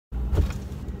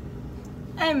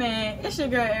Hey man, it's your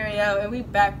girl Aeriale, and we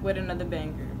back with another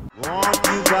banger. Won't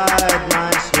you ride my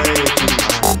sleigh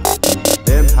tonight?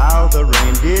 Then how the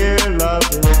reindeer love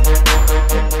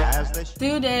it.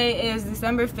 Due date is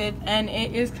December 5th, and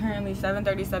it is currently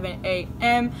 7:37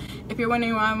 a.m. If you're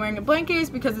wondering why I'm wearing a blanket, it's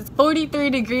because it's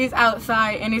 43 degrees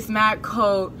outside and it's mad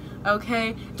cold.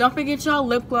 Okay, don't forget y'all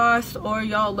lip gloss or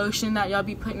y'all lotion that y'all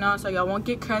be putting on so y'all won't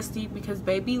get crusty, because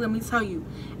baby, let me tell you,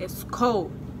 it's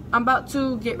cold. I'm about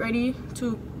to get ready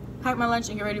to pack my lunch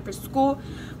and get ready for school,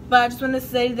 but I just want to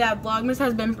say that vlogmas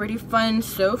has been pretty fun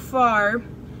so far.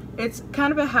 It's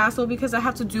kind of a hassle because I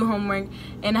have to do homework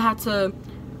and I have to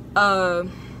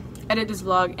edit this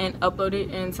vlog and upload it,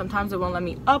 and sometimes it won't let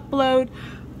me upload.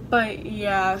 But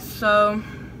yeah, so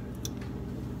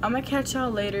I'm gonna catch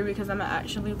y'all later because I'm gonna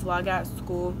actually vlog at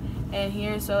school, and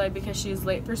here, so like, because she's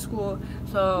late for school,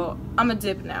 so I'm gonna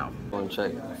dip now. One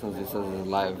check since it says it's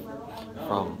live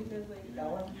from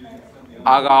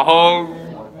I got home.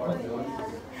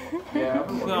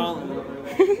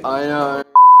 I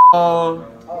know.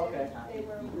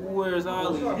 Where's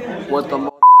Ollie? What the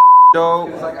yo?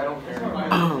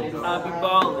 I be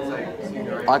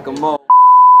ballin'. Like a mo.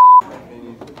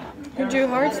 Who drew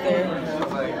hearts there?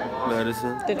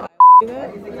 Medicine. Did I do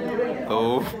that?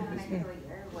 Oh.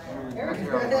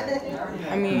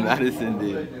 I mean, Madison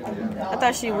did. I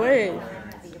thought she would,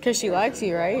 because she likes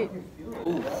you, right?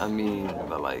 I mean,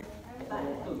 but like,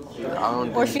 I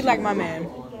don't. Or she like my man.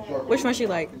 Which one she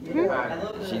like?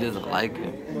 She doesn't like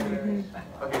it.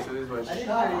 Okay, so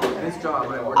this job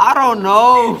might work. I don't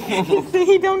know.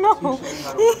 He don't know.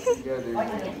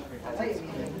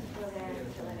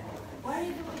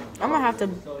 I'm gonna have to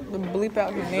bleep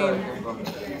out her name.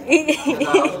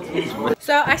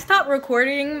 So I stopped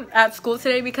recording at school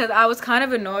today because I was kind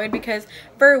of annoyed because,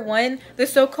 for one, the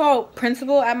so-called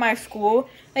principal at my school,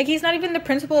 like, he's not even the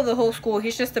principal of the whole school.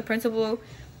 He's just the principal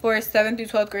for 7th through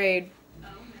 12th grade.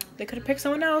 They could have picked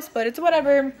someone else, but it's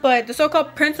whatever. But the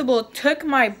so-called principal took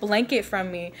my blanket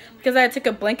from me because I took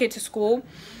a blanket to school,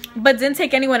 but didn't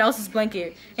take anyone else's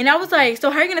blanket. And I was like, so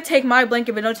how are you gonna take my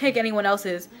blanket but don't take anyone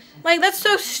else's? Like, that's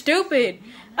so stupid.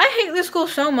 I hate this school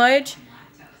so much.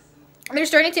 They're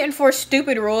starting to enforce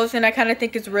stupid rules, and I kind of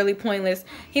think it's really pointless.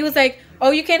 He was like,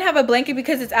 oh, you can't have a blanket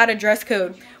because it's out of dress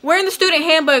code. Where in the student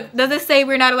handbook does it say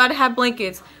we're not allowed to have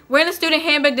blankets? Where in the student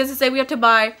handbook does it say we have to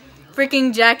buy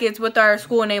freaking jackets with our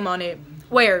school name on it?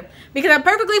 Where? Because I'm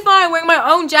perfectly fine wearing my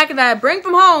own jacket that I bring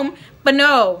from home, but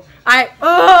no. Like,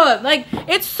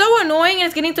 it's so annoying, and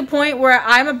it's getting to the point where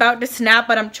I'm about to snap,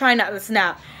 but I'm trying not to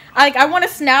snap. I want to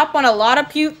snap on a lot of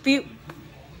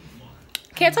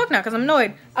can't talk now because I'm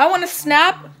annoyed. I want to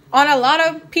snap on a lot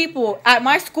of people at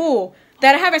my school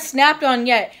that I haven't snapped on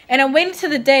yet, and I'm waiting to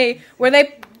the day where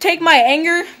they take my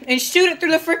anger and shoot it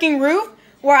through the freaking roof,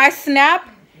 where I snap,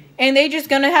 and they just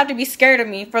gonna have to be scared of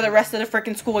me for the rest of the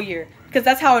freaking school year, because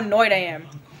that's how annoyed I am.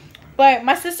 But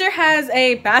my sister has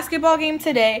a basketball game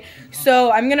today,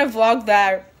 so I'm gonna vlog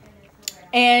that,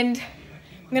 and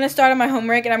I'm gonna start on my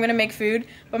homework, and I'm gonna make food.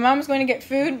 But mom's going to get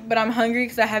food, but I'm hungry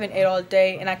because I haven't ate all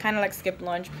day, and I kind of like skipped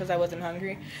lunch because I wasn't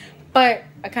hungry. But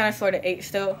I kind of sort of ate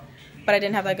still, but I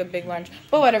didn't have like a big lunch.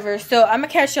 But whatever. So I'm gonna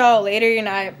catch y'all later, and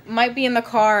I might be in the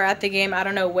car at the game. I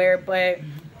don't know where, but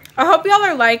I hope y'all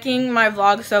are liking my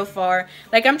vlog so far.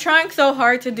 Like, I'm trying so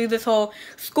hard to do this whole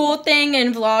school thing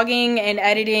and vlogging and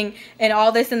editing and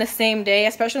all this in the same day,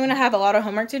 especially when I have a lot of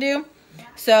homework to do.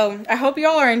 So I hope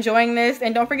y'all are enjoying this,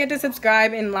 and don't forget to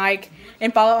subscribe and like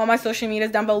and follow all my social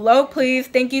medias down below, please.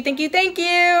 Thank you, thank you, thank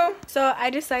you. So I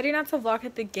decided not to vlog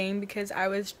at the game because I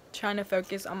was trying to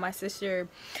focus on my sister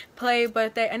play,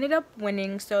 but they ended up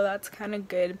winning, so that's kind of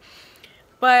good.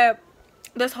 But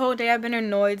this whole day I've been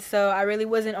annoyed, so I really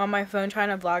wasn't on my phone trying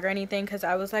to vlog or anything because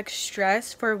I was like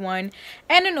stressed for one,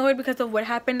 and annoyed because of what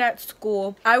happened at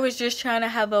school. I was just trying to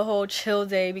have a whole chill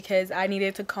day because I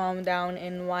needed to calm down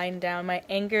and wind down my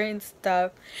anger and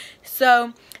stuff.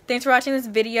 So thanks for watching this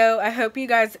video. I hope you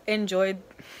guys enjoyed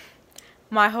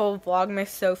my whole vlogmas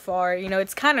so far. You know,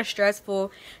 it's kind of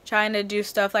stressful trying to do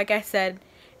stuff, like I said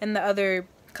in the other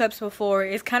clips before.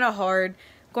 It's kind of hard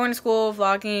going to school,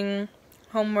 vlogging,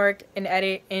 homework, and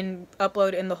edit and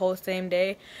upload in the whole same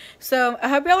day. So I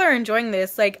hope y'all are enjoying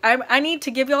this. Like, I need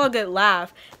to give y'all a good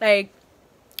laugh. Like,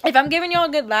 if I'm giving y'all a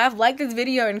good laugh, like this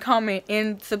video and comment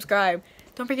and subscribe.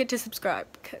 Don't forget to subscribe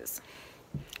because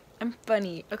I'm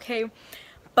funny, okay?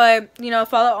 But, you know,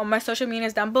 follow all my social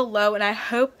medias down below, and I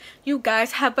hope you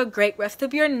guys have a great rest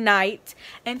of your night,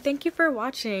 and thank you for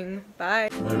watching. Bye.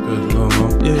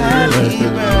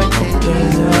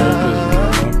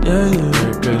 Yeah.